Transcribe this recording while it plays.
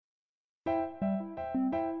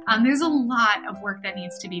There's a lot of work that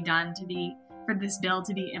needs to be done for this bill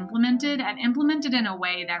to be implemented, and implemented in a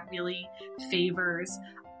way that really favors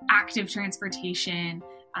active transportation,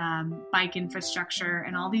 bike infrastructure,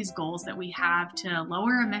 and all these goals that we have to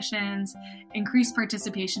lower emissions, increase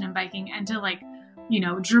participation in biking, and to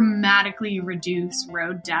dramatically reduce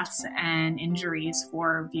road deaths and injuries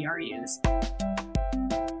for VRUs.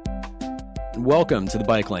 Welcome to the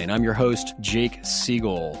Bike Lane. I'm your host, Jake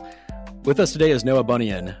Siegel. With us today is Noah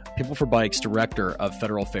Banayan, PeopleForBikes Director of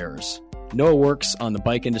Federal Affairs. Noah works on the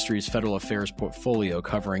bike industry's federal affairs portfolio,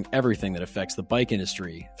 covering everything that affects the bike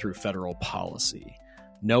industry through federal policy.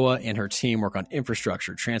 Noah and her team work on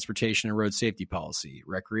infrastructure, transportation and road safety policy,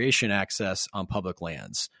 recreation access on public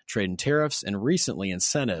lands, trade and tariffs, and recently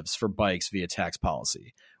incentives for bikes via tax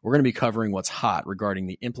policy. We're going to be covering what's hot regarding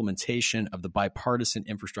the implementation of the bipartisan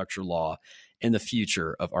infrastructure law and the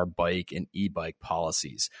future of our bike and e-bike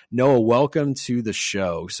policies. Noah, welcome to the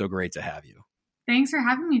show. So great to have you. Thanks for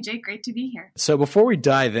having me, Jake. Great to be here. So before we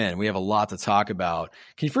dive in, we have a lot to talk about.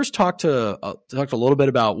 Can you first talk a little bit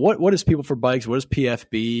about what is PeopleForBikes? What is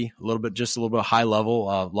PFB? A little bit high level.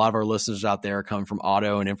 A lot of our listeners out there come from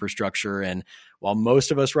auto and infrastructure. And while most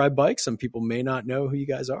of us ride bikes, some people may not know who you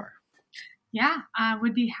guys are. Yeah, I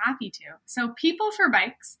would be happy to. So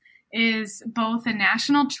PeopleForBikes is both a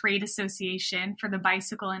national trade association for the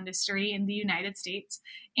bicycle industry in the United States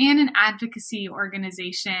and an advocacy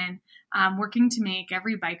organization working to make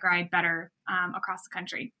every bike ride better across the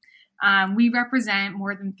country. We represent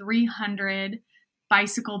more than 300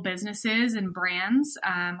 bicycle businesses and brands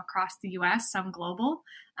across the U.S., some global.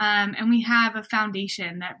 And we have a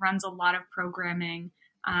foundation that runs a lot of programming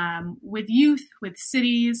with youth, with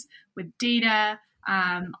cities, with data.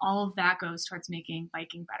 All of that goes towards making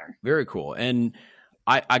biking better. Very cool. And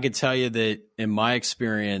I could tell you that in my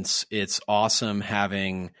experience, it's awesome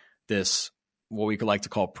having this, what we could like to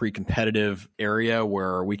call pre-competitive area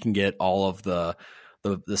where we can get all of the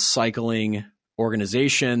cycling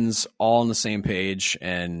organizations all on the same page.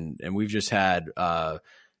 And we've just had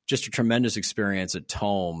just a tremendous experience at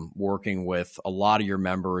Tome working with a lot of your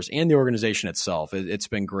members and the organization itself. It's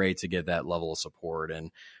been great to get that level of support,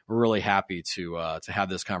 and we're really happy to have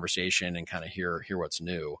this conversation and kind of hear what's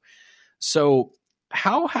new. So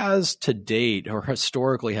how has to date or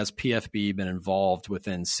historically has PFB been involved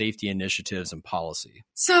within safety initiatives and policy?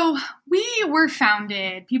 So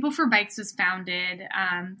PeopleForBikes was founded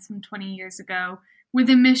some 20 years ago with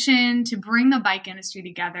a mission to bring the bike industry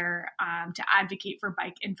together to advocate for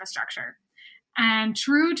bike infrastructure. And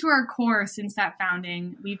true to our core since that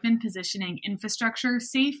founding, we've been positioning infrastructure,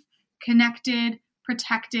 safe, connected,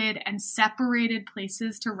 protected, and separated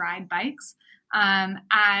places to ride bikes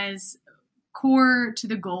as core to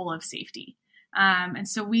the goal of safety. And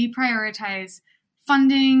so we prioritize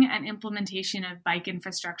funding and implementation of bike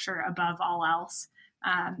infrastructure above all else.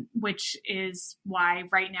 Which is why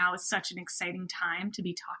right now is such an exciting time to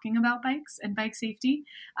be talking about bikes and bike safety.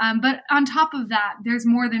 But on top of that, there's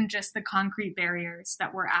more than just the concrete barriers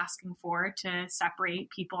that we're asking for to separate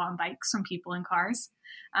people on bikes from people in cars.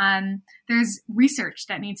 There's research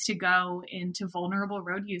that needs to go into vulnerable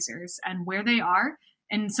road users and where they are,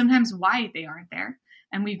 and sometimes why they aren't there.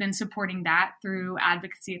 And we've been supporting that through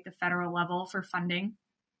advocacy at the federal level for funding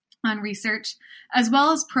on research, as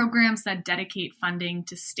well as programs that dedicate funding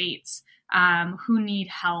to states who need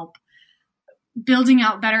help building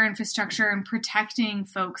out better infrastructure and protecting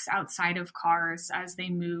folks outside of cars as they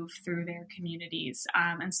move through their communities.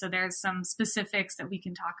 And so there's some specifics that we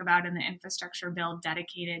can talk about in the infrastructure bill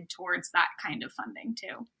dedicated towards that kind of funding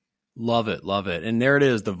too. Love it. Love it. And there it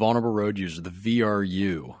is, the vulnerable road user, the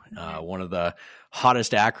VRU, one of the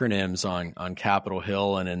hottest acronyms on Capitol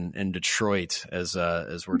Hill and in Detroit as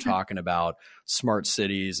we're talking about smart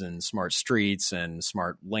cities and smart streets and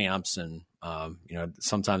smart lamps. And,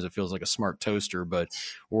 sometimes it feels like a smart toaster, but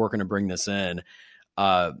we're working to bring this in.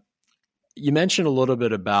 You mentioned a little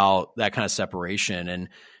bit about that kind of separation, and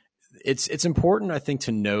it's important, I think,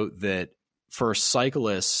 to note that for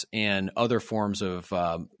cyclists and other forms of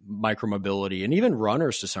micromobility and even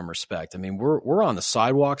runners to some respect. I mean, we're on the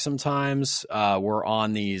sidewalk sometimes. We're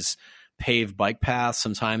on these paved bike paths.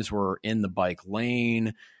 Sometimes we're in the bike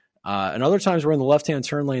lane. And other times we're in the left-hand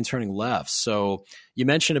turn lane turning left. So you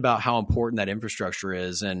mentioned about how important that infrastructure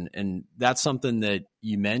is. And that's something that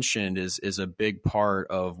you mentioned is a big part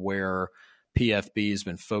of where PFB has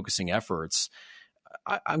been focusing efforts.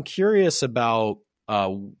 I'm curious about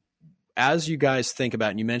as you guys think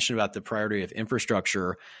about, and you mentioned about the priority of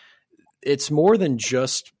infrastructure, it's more than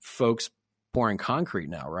just folks pouring concrete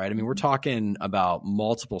now, right? I mean, we're talking about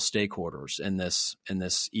multiple stakeholders in this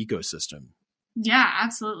ecosystem. Yeah,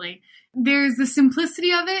 absolutely. There's the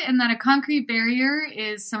simplicity of it, and that a concrete barrier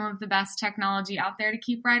is some of the best technology out there to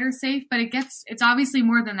keep riders safe. But it's obviously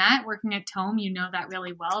more than that. Working at Tome, you know that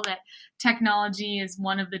really well, that technology is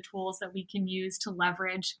one of the tools that we can use to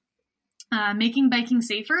leverage making biking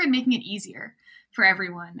safer and making it easier for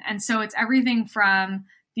everyone. And so it's everything from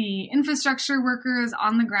the infrastructure workers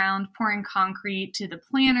on the ground pouring concrete to the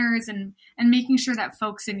planners and making sure that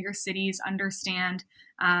folks in your cities understand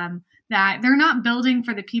that they're not building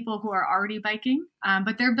for the people who are already biking,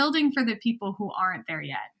 but they're building for the people who aren't there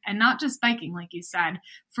yet. And not just biking, like you said,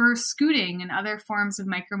 for scooting and other forms of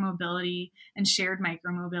micromobility and shared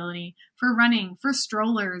micromobility, for running, for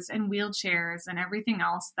strollers and wheelchairs and everything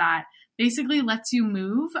else that basically lets you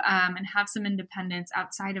move and have some independence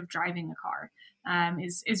outside of driving a car.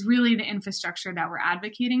 Is really the infrastructure that we're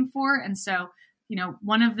advocating for. And so,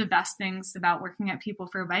 one of the best things about working at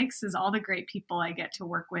PeopleForBikes is all the great people I get to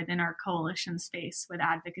work with in our coalition space with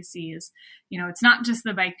advocacy is, it's not just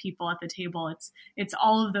the bike people at the table. It's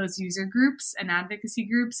all of those user groups and advocacy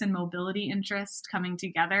groups and mobility interests coming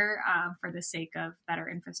together for the sake of better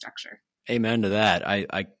infrastructure. Amen to that.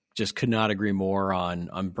 I just could not agree more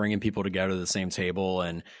on bringing people together to the same table.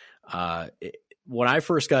 And when I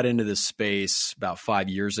first got into this space about 5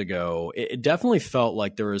 years ago, it definitely felt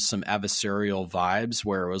like there was some adversarial vibes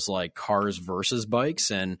where it was like cars versus bikes.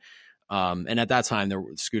 And at that time,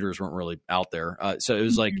 scooters weren't really out there. So it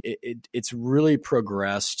was like, it's really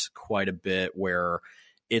progressed quite a bit where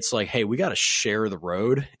it's like, hey, we got to share the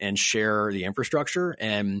road and share the infrastructure.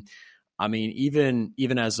 And I mean, even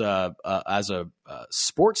as a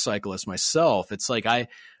sports cyclist myself, it's like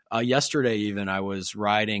yesterday, even I was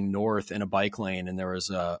riding north in a bike lane, and there was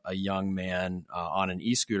a young man on an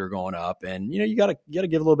e-scooter going up, and you gotta give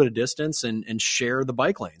a little bit of distance and share the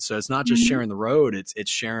bike lane. So it's not just sharing the road;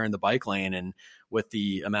 it's sharing the bike lane. And with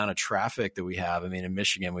the amount of traffic that we have, I mean, in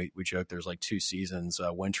Michigan, we joke there's like 2 seasons,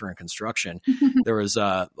 winter and construction. There was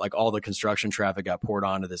like all the construction traffic got poured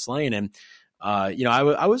onto this lane, and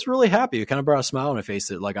I was really happy. It kind of brought a smile on my face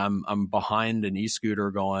that like I'm behind an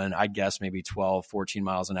e-scooter going, I guess maybe 12, 14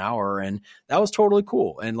 miles an hour. And that was totally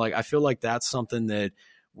cool. And like, I feel like that's something that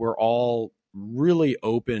we're all really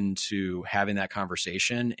open to having that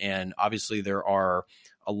conversation. And obviously there are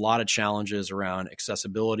a lot of challenges around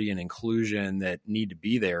accessibility and inclusion that need to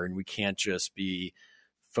be there. And we can't just be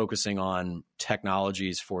focusing on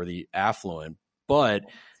technologies for the affluent, but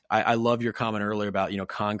I love your comment earlier about,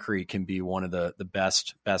 concrete can be one of the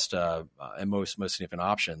best and most significant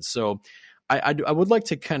options. So I would like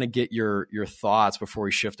to kind of get your thoughts before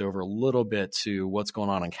we shift over a little bit to what's going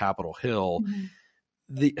on Capitol Hill.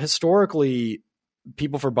 Mm-hmm. Historically,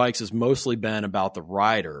 PeopleForBikes has mostly been about the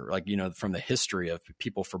rider, like, from the history of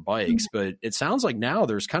PeopleForBikes, mm-hmm. but it sounds like now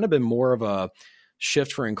there's kind of been more of a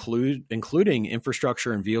shift for including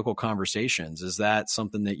infrastructure and vehicle conversations. Is that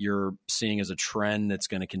something that you're seeing as a trend that's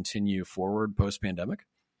going to continue forward post-pandemic?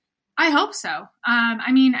 I hope so.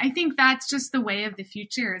 I think that's just the way of the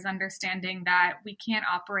future, is understanding that we can't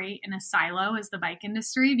operate in a silo as the bike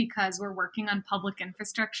industry, because we're working on public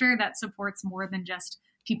infrastructure that supports more than just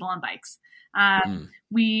people on bikes.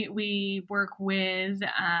 We work with,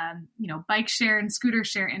 bike share and scooter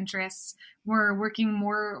share interests. We're working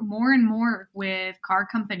more and more with car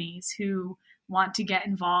companies who want to get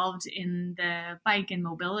involved in the bike and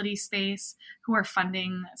mobility space, who are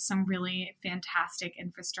funding some really fantastic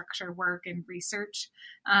infrastructure work and research.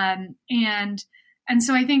 And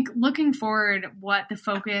so I think looking forward, what the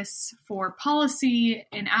focus for policy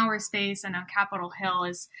in our space and on Capitol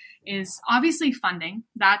Hill is obviously funding.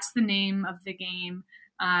 That's the name of the game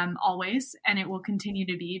always, and it will continue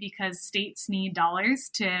to be, because states need dollars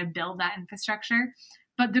to build that infrastructure.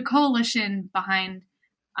 But the coalition behind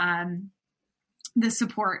the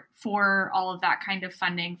support for all of that kind of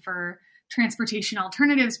funding for Transportation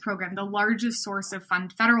Alternatives Program, the largest source of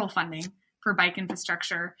federal funding for bike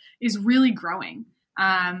infrastructure, is really growing.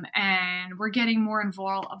 And we're getting more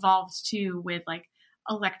involved too with like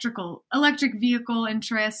electric vehicle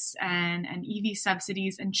interests and EV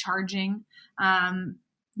subsidies and charging,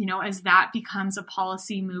 as that becomes a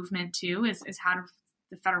policy movement too, is how to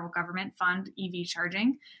the federal government fund EV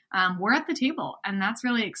charging. We're at the table, and that's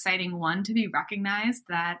really exciting. One, to be recognized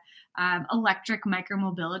that electric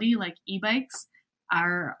micromobility like e-bikes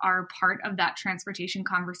are part of that transportation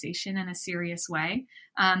conversation in a serious way.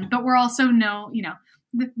 But we're also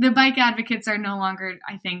the bike advocates are no longer,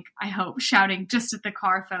 I hope, shouting just at the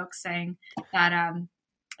car folks saying that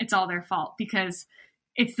it's all their fault, because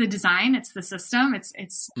it's the design, it's the system.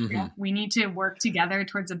 Mm-hmm. We need to work together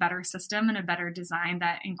towards a better system and a better design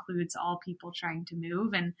that includes all people trying to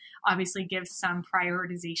move, and obviously gives some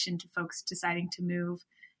prioritization to folks deciding to move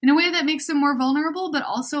in a way that makes them more vulnerable, but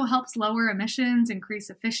also helps lower emissions, increase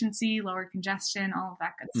efficiency, lower congestion, all of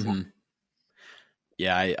that good stuff. Mm-hmm.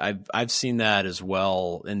 Yeah, I've seen that as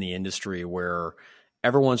well in the industry, where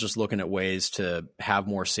everyone's just looking at ways to have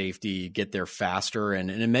more safety, get there faster. And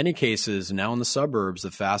in many cases now in the suburbs, the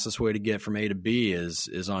fastest way to get from A to B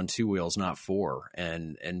is on two wheels, not four.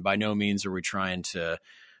 And by no means are we trying to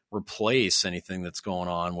replace anything that's going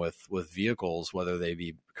on with vehicles, whether they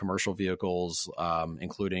be commercial vehicles,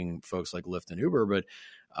 including folks like Lyft and Uber. But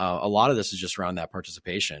a lot of this is just around that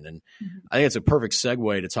participation. And I think it's a perfect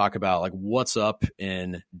segue to talk about like what's up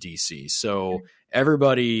in DC. So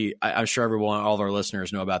everybody, I'm sure all of our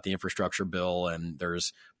listeners know about the infrastructure bill, and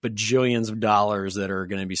there's bajillions of dollars that are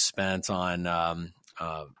going to be spent on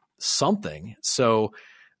something. So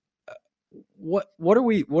what are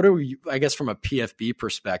we, I guess from a PFB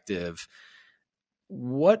perspective,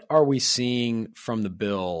 what are we seeing from the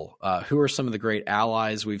bill? Who are some of the great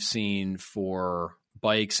allies we've seen for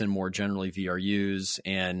bikes and more generally VRUs,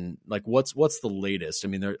 and like what's the latest? I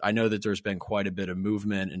mean, I know that there's been quite a bit of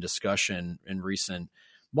movement and discussion in recent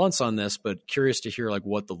months on this, but curious to hear like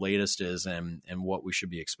what the latest is and what we should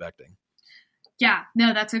be expecting. Yeah,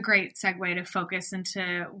 no, that's a great segue to focus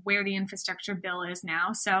into where the infrastructure bill is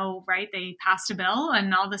now. So, right, they passed a bill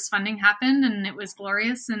and all this funding happened and it was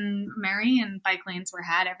glorious and merry and bike lanes were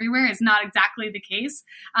had everywhere. Is not exactly the case.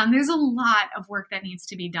 There's a lot of work that needs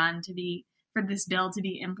to be done for this bill to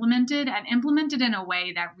be implemented, and implemented in a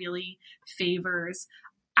way that really favors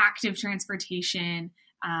active transportation,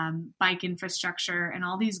 bike infrastructure, and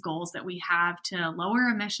all these goals that we have to lower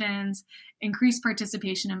emissions, increase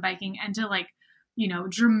participation in biking, and to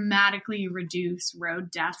dramatically reduce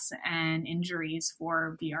road deaths and injuries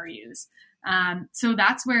for VRUs. So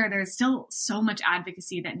that's where there's still so much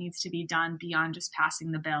advocacy that needs to be done beyond just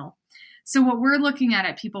passing the bill. So what we're looking at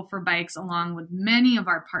PeopleForBikes, along with many of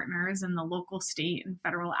our partners in the local, state, and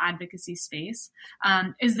federal advocacy space,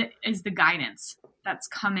 is the guidance that's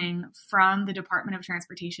coming from the Department of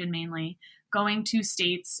Transportation, mainly going to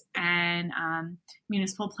states and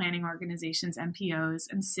municipal planning organizations, MPOs,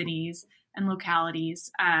 and cities and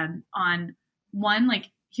localities on one,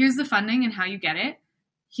 like, here's the funding and how you get it.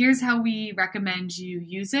 Here's how we recommend you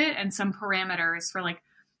use it, and some parameters for like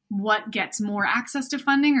what gets more access to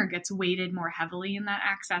funding or gets weighted more heavily in that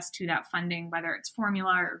access to that funding, whether it's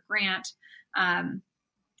formula or grant.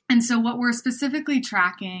 And so what we're specifically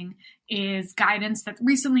tracking is guidance that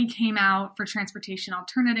recently came out for transportation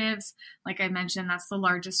alternatives. Like I mentioned, that's the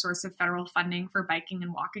largest source of federal funding for biking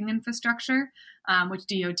and walking infrastructure, which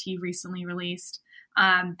DOT recently released.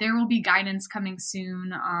 There will be guidance coming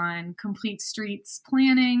soon on complete streets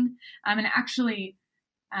planning. And actually,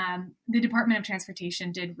 the Department of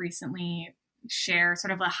Transportation did recently share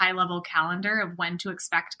sort of a high-level calendar of when to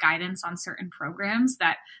expect guidance on certain programs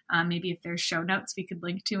that maybe if there's show notes we could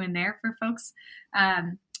link to in there for folks.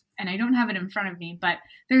 And I don't have it in front of me, but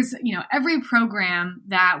there's, every program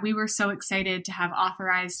that we were so excited to have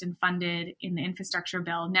authorized and funded in the infrastructure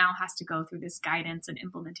bill now has to go through this guidance and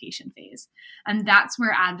implementation phase. And that's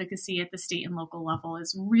where advocacy at the state and local level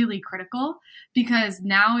is really critical, because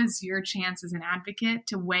now is your chance as an advocate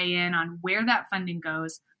to weigh in on where that funding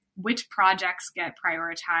goes, which projects get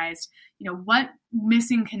prioritized, what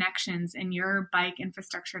missing connections in your bike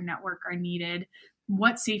infrastructure network are needed,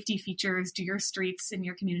 what safety features do your streets in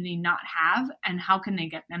your community not have, and how can they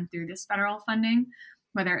get them through this federal funding,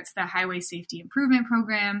 whether it's the Highway Safety Improvement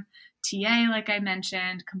Program, TA, like I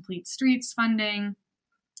mentioned, Complete Streets funding,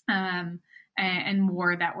 and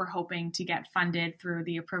more that we're hoping to get funded through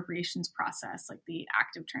the appropriations process, like the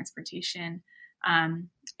Active Transportation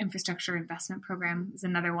Infrastructure Investment Program is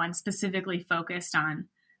another one specifically focused on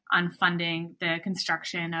funding the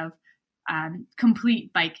construction of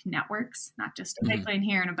complete bike networks, not just a bike lane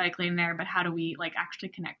here and a bike lane there, but how do we actually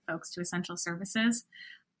connect folks to essential services.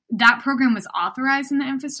 That program was authorized in the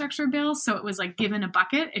infrastructure bill, so it was given a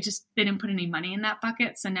bucket. It just, they didn't put any money in that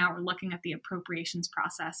bucket. So now we're looking at the appropriations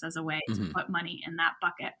process as a way to put money in that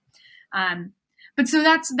bucket. But so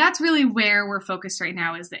that's really where we're focused right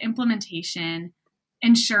now, is the implementation,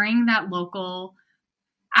 ensuring that local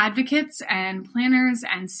advocates and planners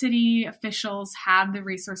and city officials have the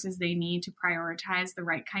resources they need to prioritize the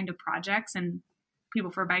right kind of projects. And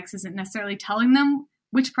PeopleForBikes isn't necessarily telling them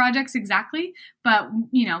which projects exactly, but,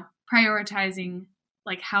 prioritizing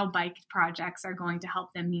how bike projects are going to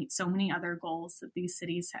help them meet so many other goals that these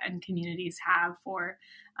cities and communities have for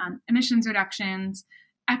emissions reductions,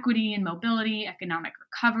 equity and mobility, economic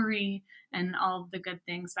recovery, and all of the good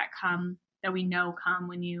things that we know come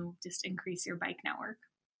when you just increase your bike network.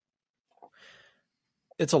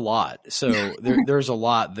 It's a lot. So there's a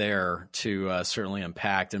lot there to certainly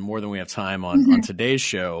unpack, and more than we have time on today's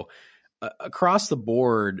show. Across the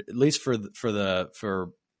board, at least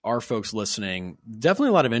for our folks listening, definitely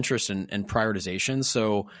a lot of interest in prioritization.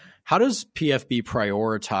 So how does PFB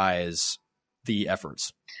prioritize the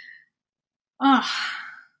efforts? Oh,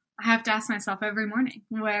 I have to ask myself every morning,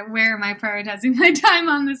 where am I prioritizing my time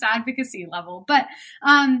on this advocacy level? But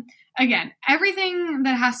again, everything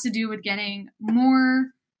that has to do with getting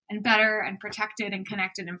more and better and protected and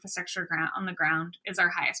connected infrastructure on the ground is our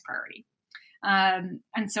highest priority.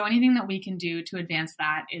 And so anything that we can do to advance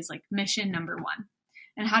that is like mission number one.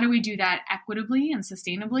 And how do we do that equitably and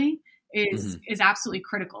sustainably is absolutely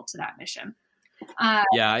critical to that mission.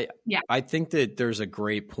 I think that there's a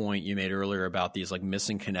great point you made earlier about these like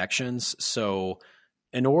missing connections. So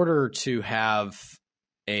in order to have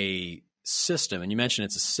a system, and you mentioned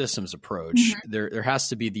it's a systems approach, there has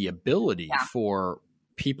to be the ability for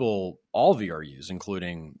people, all VRUs,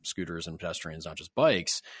 including scooters and pedestrians, not just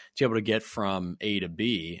bikes, to be able to get from A to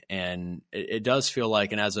B. And it does feel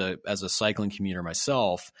like, and as a cycling commuter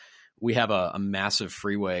myself, we have a massive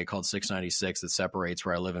freeway called 696 that separates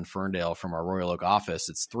where I live in Ferndale from our Royal Oak office.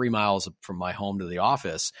 It's 3 miles from my home to the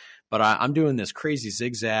office, but I'm doing this crazy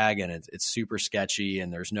zigzag, and it's super sketchy,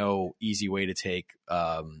 and there's no easy way to take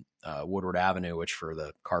Woodward Avenue, which for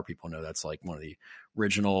the car people know, that's like one of the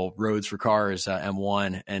original roads for cars,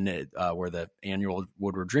 M1, and where the annual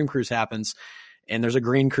Woodward Dream Cruise happens. And there's a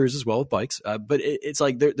green cruise as well with bikes. But it's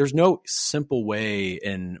like there's no simple way.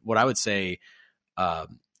 And what I would say,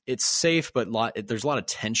 it's safe, but there's a lot of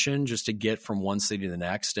tension just to get from one city to the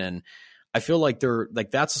next. And I feel like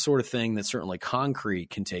that's the sort of thing that certainly concrete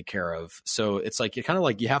can take care of. So it's like you kind of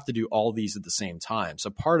like you have to do all these at the same time. So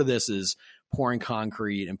part of this is pouring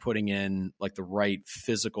concrete and putting in like the right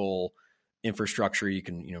physical infrastructure you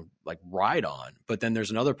can, like ride on. But then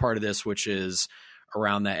there's another part of this, which is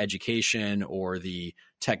around that education or the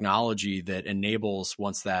technology that enables,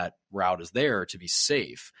 once that route is there, to be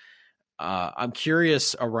safe. I'm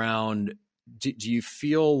curious around, do you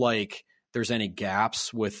feel like there's any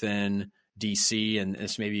gaps within DC, and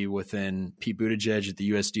this maybe within Pete Buttigieg at the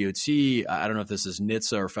US DOT? I don't know if this is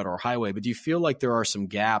NHTSA or Federal Highway, but do you feel like there are some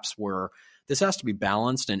gaps where this has to be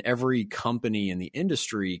balanced, and every company in the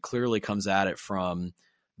industry clearly comes at it from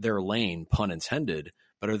their lane, pun intended,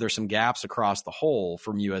 but are there some gaps across the whole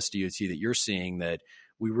from US DOT that you're seeing that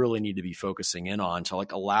we really need to be focusing in on to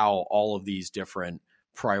like allow all of these different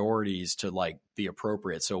priorities to like be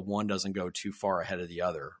appropriate, so one doesn't go too far ahead of the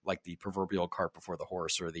other, like the proverbial cart before the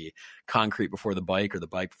horse, or the concrete before the bike, or the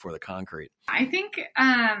bike before the concrete? I think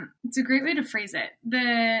it's a great way to phrase it.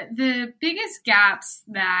 The biggest gaps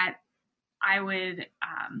that I would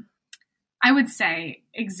say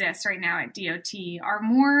exist right now at DOT are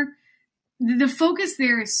more, the focus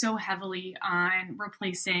there is so heavily on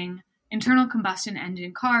replacing internal combustion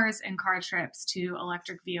engine cars and car trips to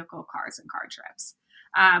electric vehicle cars and car trips.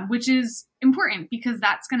 Which is important because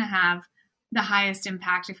that's going to have the highest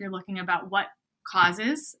impact if you're looking about what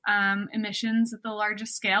causes emissions at the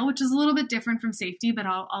largest scale, which is a little bit different from safety, but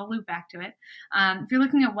I'll loop back to it. If you're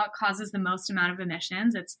looking at what causes the most amount of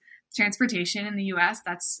emissions, it's transportation in the U.S.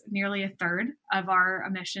 That's nearly a third of our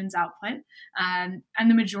emissions output. And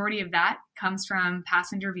the majority of that comes from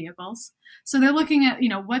passenger vehicles. So they're looking at,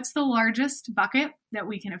 what's the largest bucket that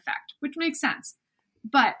we can affect, which makes sense.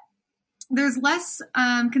 But there's less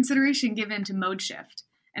consideration given to mode shift,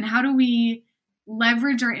 and how do we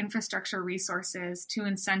leverage our infrastructure resources to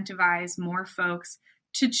incentivize more folks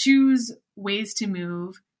to choose ways to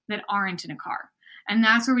move that aren't in a car. And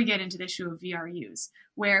that's where we get into the issue of VRUs,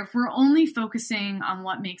 where if we're only focusing on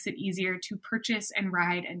what makes it easier to purchase and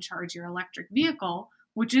ride and charge your electric vehicle,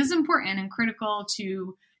 which is important and critical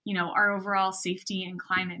to, our overall safety and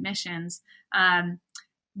climate missions,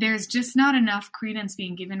 there's just not enough credence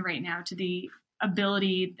being given right now to the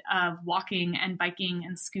ability of walking and biking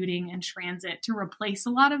and scooting and transit to replace a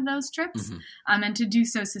lot of those trips, and to do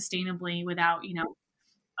so sustainably without,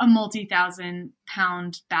 a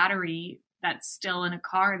multi-1,000-pound battery that's still in a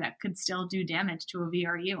car that could still do damage to a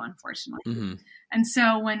VRU, unfortunately. And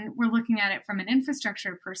so when we're looking at it from an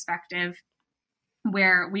infrastructure perspective,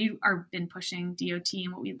 where we are been pushing DOT,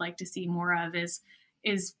 and what we'd like to see more of is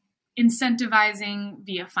incentivizing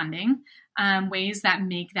via funding ways that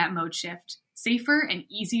make that mode shift safer and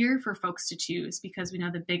easier for folks to choose, because we know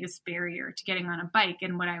the biggest barrier to getting on a bike,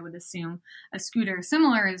 and what I would assume a scooter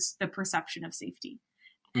similar, is the perception of safety.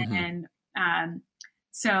 And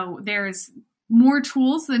so there's more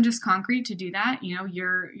tools than just concrete to do that. You know,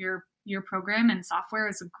 your program and software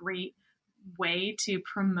is a great way to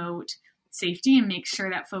promote safety and make sure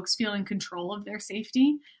that folks feel in control of their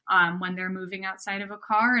safety when they're moving outside of a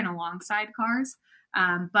car and alongside cars.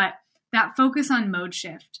 But that focus on mode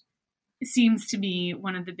shift seems to be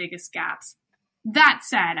one of the biggest gaps. That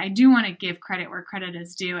said, I do want to give credit where credit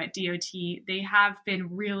is due at DOT. They have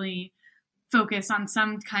been really focused on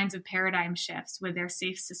some kinds of paradigm shifts with their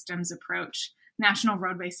safe systems approach. National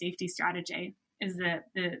Roadway Safety Strategy is the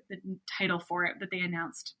title for it that they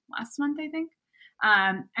announced last month, I think.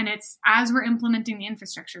 And it's, as we're implementing the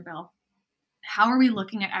infrastructure bill, how are we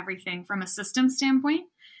looking at everything from a system standpoint?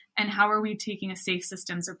 And how are we taking a safe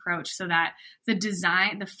systems approach so that the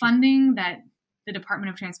design, the funding that the Department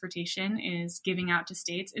of Transportation is giving out to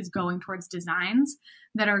states is going towards designs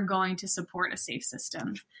that are going to support a safe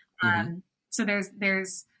system. So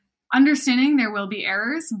there's understanding there will be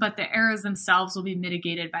errors, but the errors themselves will be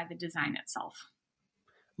mitigated by the design itself.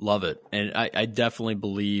 Love it. And I definitely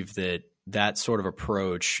believe that sort of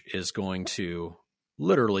approach is going to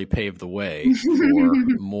literally pave the way for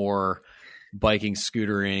more biking,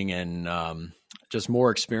 scootering, and just more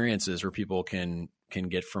experiences where people can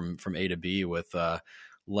get from A to B with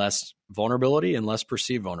less vulnerability and less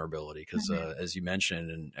perceived vulnerability. Because as you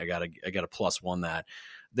mentioned, and I got to plus one that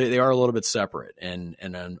they are a little bit separate, and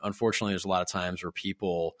unfortunately, there's a lot of times where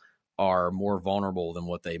people are more vulnerable than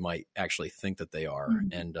what they might actually think that they are,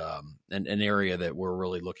 and an area that we're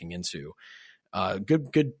really looking into.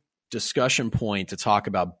 Good discussion point to talk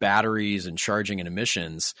about batteries and charging and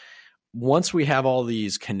emissions. Once we have all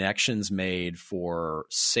these connections made for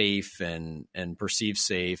safe and perceived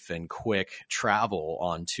safe and quick travel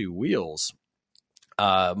on two wheels,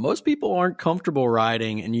 most people aren't comfortable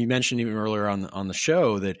riding. And you mentioned even earlier on the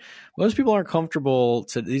show that most people aren't comfortable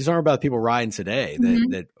these aren't about people riding today,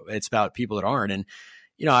 that it's about people that aren't. And,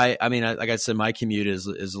 you know, I mean, like I said, my commute is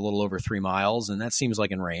a little over 3 miles, and that seems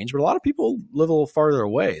like in range, but a lot of people live a little farther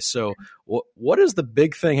away. So what is the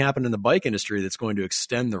big thing happening in the bike industry that's going to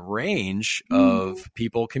extend the range of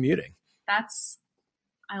people commuting?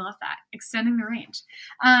 I love that. Extending the range.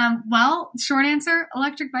 Well, short answer,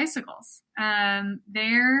 electric bicycles.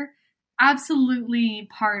 They're absolutely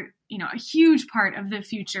a huge part of the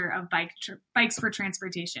future of bikes for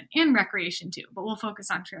transportation and recreation too, but we'll focus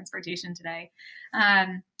on transportation today.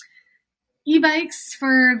 E-bikes,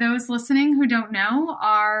 for those listening who don't know,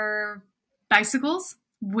 are bicycles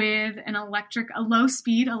with a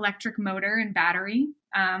low-speed electric motor and battery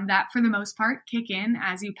that, for the most part, kick in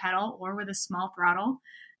as you pedal or with a small throttle.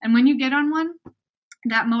 And when you get on one,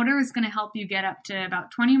 that motor is going to help you get up to about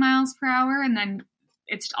 20 miles per hour, and then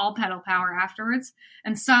it's all pedal power afterwards.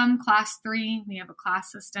 And some class 3, we have a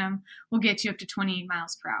class system, will get you up to 28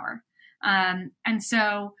 miles per hour. And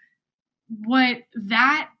so what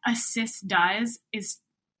that assist does is,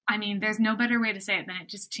 I mean, there's no better way to say it than it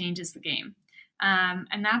just changes the game.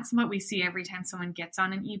 And that's what we see every time someone gets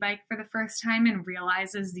on an e-bike for the first time and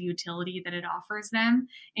realizes the utility that it offers them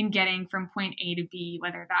in getting from point A to B,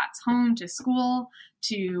 whether that's home to school,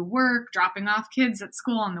 to work, dropping off kids at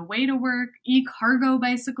school on the way to work, e-cargo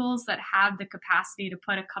bicycles that have the capacity to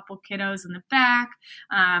put a couple kiddos in the back,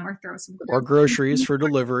 or throw some groceries for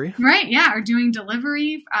delivery. Right. Yeah. Or doing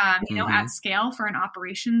delivery, at scale for an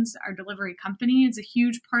operations or delivery company is a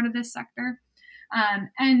huge part of this sector.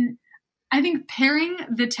 And I think pairing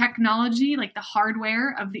the technology, like the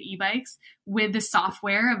hardware of the e-bikes, with the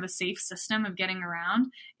software of a safe system of getting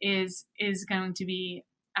around is going to be,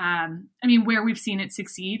 where we've seen it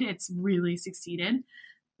succeed, it's really succeeded.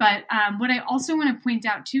 But what I also want to point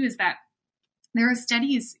out too is that there are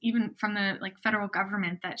studies even from the federal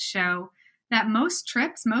government that show that most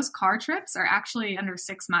car trips are actually under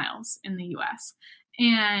 6 miles in the U.S.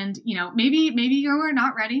 And, maybe you're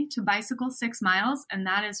not ready to bicycle 6 miles, and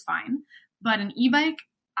that is fine. But an e-bike,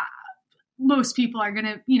 most people are going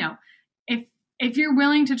to, if you're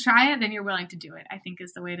willing to try it, then you're willing to do it, I think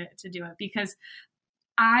is the way to do it. Because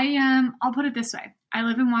I'll put it this way. I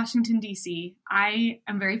live in Washington, D.C. I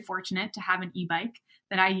am very fortunate to have an e-bike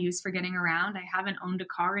that I use for getting around. I haven't owned a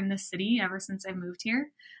car in this city ever since I moved here.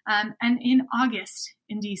 And in August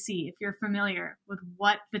in DC, if you're familiar with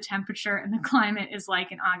what the temperature and the climate is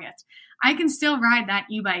like in August, I can still ride that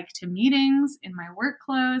e-bike to meetings, in my work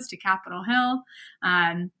clothes, to Capitol Hill.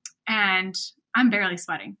 And I'm barely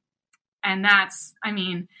sweating. And that's,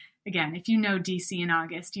 again, if you know DC in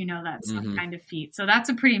August, you know that's some kind of feat. So that's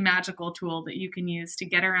a pretty magical tool that you can use to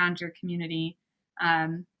get around your community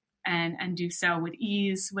and do so with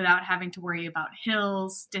ease without having to worry about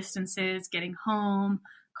hills, distances, getting home,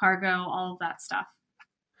 cargo, all of that stuff.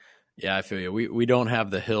 Yeah, I feel you. We don't have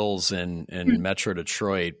the hills in Metro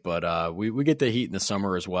Detroit, but we get the heat in the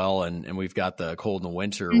summer as well, and we've got the cold in the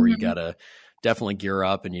winter where you got to definitely gear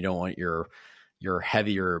up, and you don't want your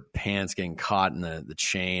heavier pants getting caught in the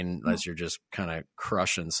chain as you're just kind of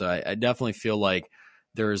crushing. So I definitely feel like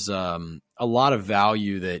there's a lot of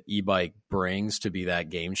value that e-bike brings to be that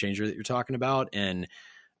game changer that you're talking about. And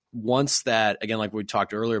once that, again, like we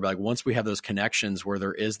talked earlier about, like once we have those connections where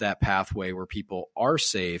there is that pathway where people are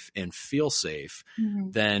safe and feel safe,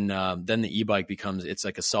 then the e-bike becomes, it's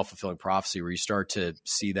like a self-fulfilling prophecy where you start to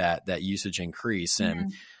see that usage increase.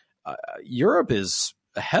 And Europe is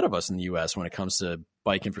ahead of us in the US when it comes to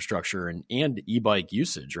bike infrastructure and e-bike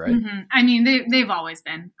usage, right? I mean, they've always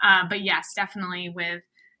been, but yes, definitely with,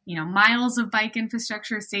 miles of bike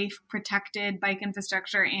infrastructure, safe, protected bike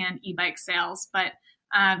infrastructure and e-bike sales. But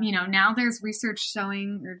now there's research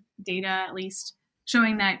showing, or data at least,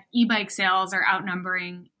 showing that e-bike sales are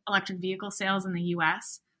outnumbering electric vehicle sales in the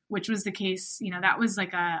US, which was the case, that was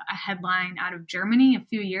like a headline out of Germany a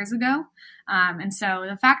few years ago. And so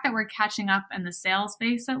the fact that we're catching up in the sales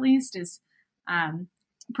space, at least, is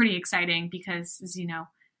pretty exciting because, as you know,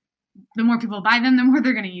 the more people buy them, the more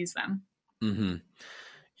they're going to use them. Mm-hmm.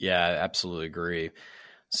 Yeah, I absolutely agree.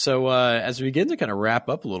 So as we begin to kind of wrap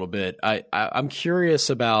up a little bit, I'm curious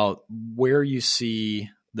about where you see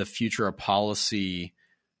the future of policy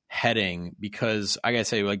heading, because I gotta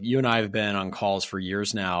say, like, you and I have been on calls for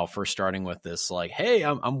years now, first starting with this, like, hey,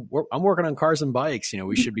 I'm working on cars and bikes,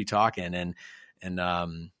 we should be talking.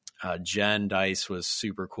 And Jen Dice was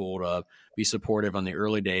super cool to be supportive on the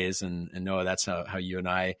early days. And Noah, that's how you and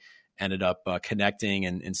I ended up connecting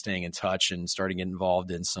and staying in touch and starting to get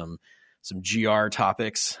involved in some GR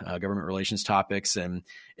topics, government relations topics. And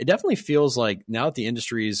it definitely feels like now that the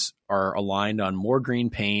industries are aligned on more green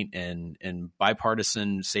paint and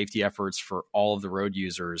bipartisan safety efforts for all of the road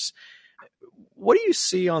users, what do you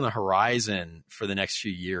see on the horizon for the next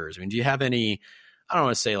few years? I mean, do you have any, I don't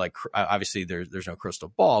want to say, like, obviously there's no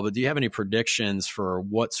crystal ball, but do you have any predictions for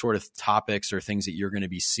what sort of topics or things that you're going to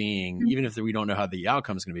be seeing, even if we don't know how the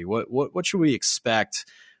outcome is going to be? What should we expect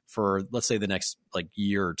for, let's say, the next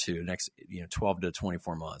year or two, next 12 to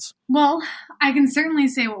 24 months? Well, I can certainly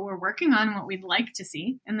say what we're working on and what we'd like to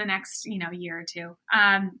see in the next year or two.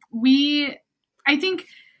 I think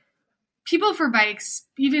PeopleForBikes,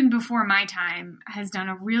 even before my time, has done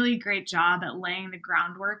a really great job at laying the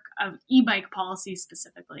groundwork of e-bike policy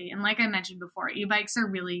specifically. And like I mentioned before, e-bikes are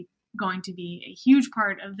really going to be a huge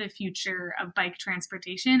part of the future of bike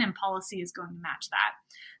transportation, and policy is going to match that.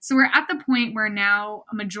 So we're at the point where now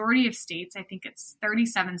a majority of states, I think it's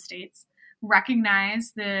 37 states,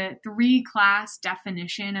 recognize the 3-class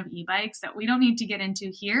definition of e-bikes that we don't need to get into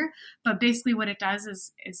here. But basically what it does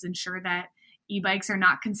is ensure that e-bikes are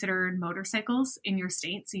not considered motorcycles in your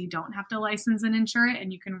state, so you don't have to license and insure it,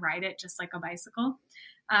 and you can ride it just like a bicycle.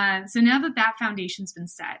 So now that foundation's been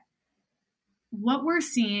set, what we're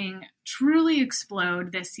seeing truly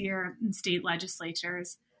explode this year in state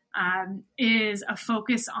legislatures is a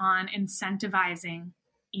focus on incentivizing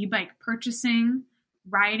e-bike purchasing,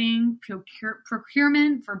 riding,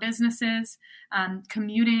 procurement for businesses,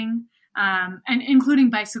 commuting, and including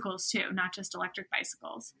bicycles too, not just electric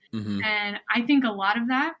bicycles. And I think a lot of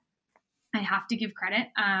that, I have to give credit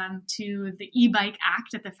to the e-bike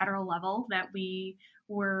act at the federal level, that we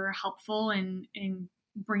were helpful in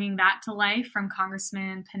bringing that to life from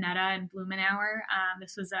Congressman Panetta and Blumenauer.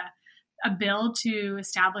 This was a bill to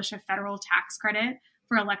establish a federal tax credit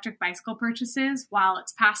for electric bicycle purchases while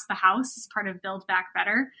it's passed the House as part of Build Back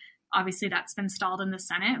Better. Obviously, that's been stalled in the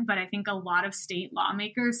Senate, but I think a lot of state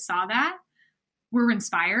lawmakers saw that, were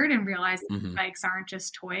inspired, and realized that bikes aren't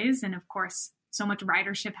just toys. And of course, so much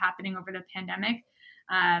ridership happening over the pandemic.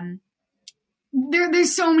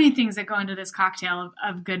 There's so many things that go into this cocktail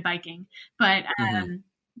of good biking, but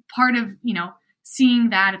part of, seeing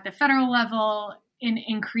that at the federal level, an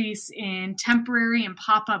increase in temporary and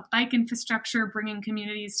pop-up bike infrastructure, bringing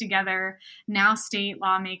communities together. Now state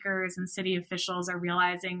lawmakers and city officials are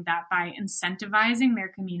realizing that by incentivizing their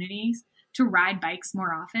communities to ride bikes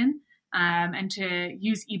more often and to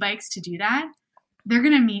use e-bikes to do that, they're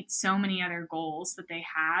going to meet so many other goals that they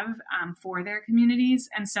have for their communities.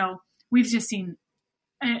 And so we've just seen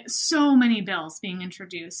so many bills being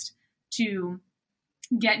introduced to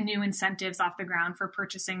get new incentives off the ground for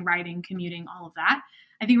purchasing, riding, commuting, all of that.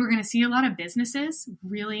 I think we're going to see a lot of businesses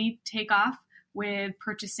really take off with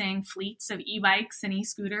purchasing fleets of e-bikes and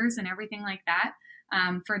e-scooters and everything like that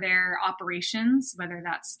for their operations, whether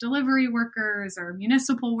that's delivery workers or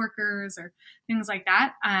municipal workers or things like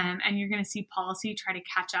that. And you're going to see policy try to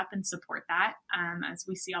catch up and support that as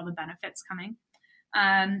we see all the benefits coming.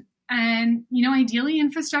 And And, ideally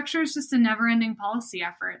infrastructure is just a never ending policy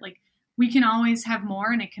effort. Like, we can always have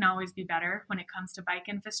more and it can always be better when it comes to bike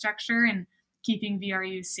infrastructure and keeping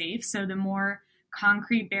VRUs safe. So the more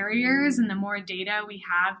concrete barriers and the more data we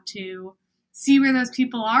have to see where those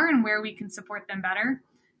people are and where we can support them better,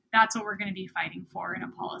 that's what we're going to be fighting for in a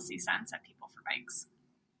policy sense at People for Bikes.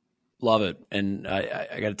 Love it. And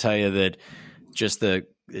I got to tell you that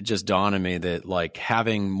it just dawned on me that like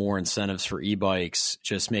having more incentives for e-bikes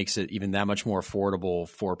just makes it even that much more affordable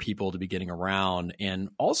for people to be getting around. And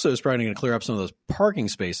also it's probably going to clear up some of those parking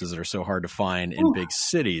spaces that are so hard to find in big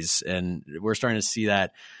cities. And we're starting to see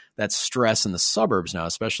that stress in the suburbs now,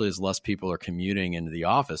 especially as less people are commuting into the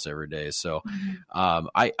office every day. So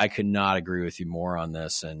I could not agree with you more on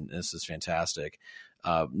this. And this is fantastic.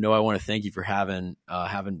 Noah, I want to thank you for having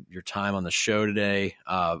your time on the show today.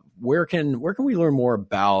 Where can we learn more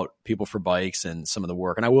about People for Bikes and some of the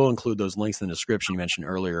work? And I will include those links in the description you mentioned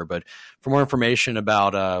earlier. But for more information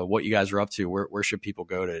about what you guys are up to, where should people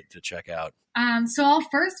go to check out? So I'll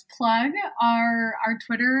first plug our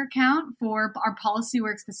Twitter account for our policy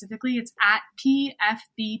work specifically. It's at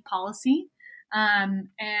PFB Policy. And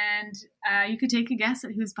you could take a guess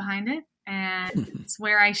at who's behind it. And it's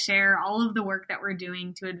where I share all of the work that we're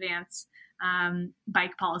doing to advance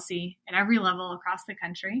bike policy at every level across the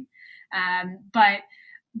country. But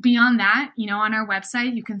beyond that, on our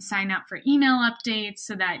website, you can sign up for email updates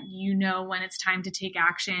so that you know when it's time to take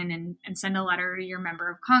action and send a letter to your member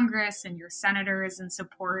of Congress and your senators in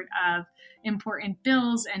support of important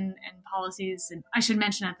bills and policies. And I should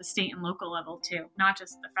mention at the state and local level too, not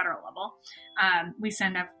just the federal level. We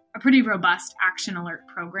send a pretty robust action alert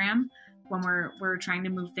program when we're trying to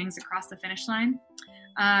move things across the finish line.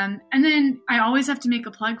 And then I always have to make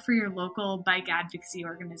a plug for your local bike advocacy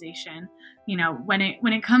organization. When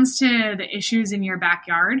it comes to the issues in your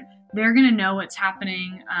backyard, they're going to know what's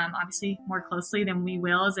happening, obviously more closely than we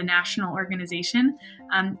will as a national organization.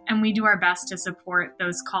 And we do our best to support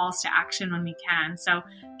those calls to action when we can. So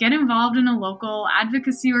get involved in a local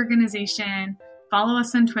advocacy organization. Follow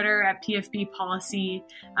us on Twitter at PFB Policy.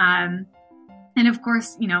 And of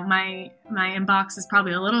course, my inbox is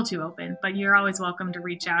probably a little too open, but you're always welcome to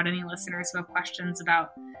reach out, any listeners who have questions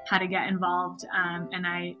about how to get involved, and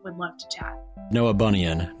I would love to chat. Noah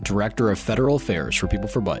Banayan, Director of Federal Affairs for People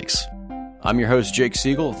for Bikes. I'm your host, Jake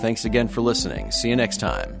Siegel. Thanks again for listening. See you next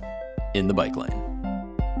time in the Bike Lane.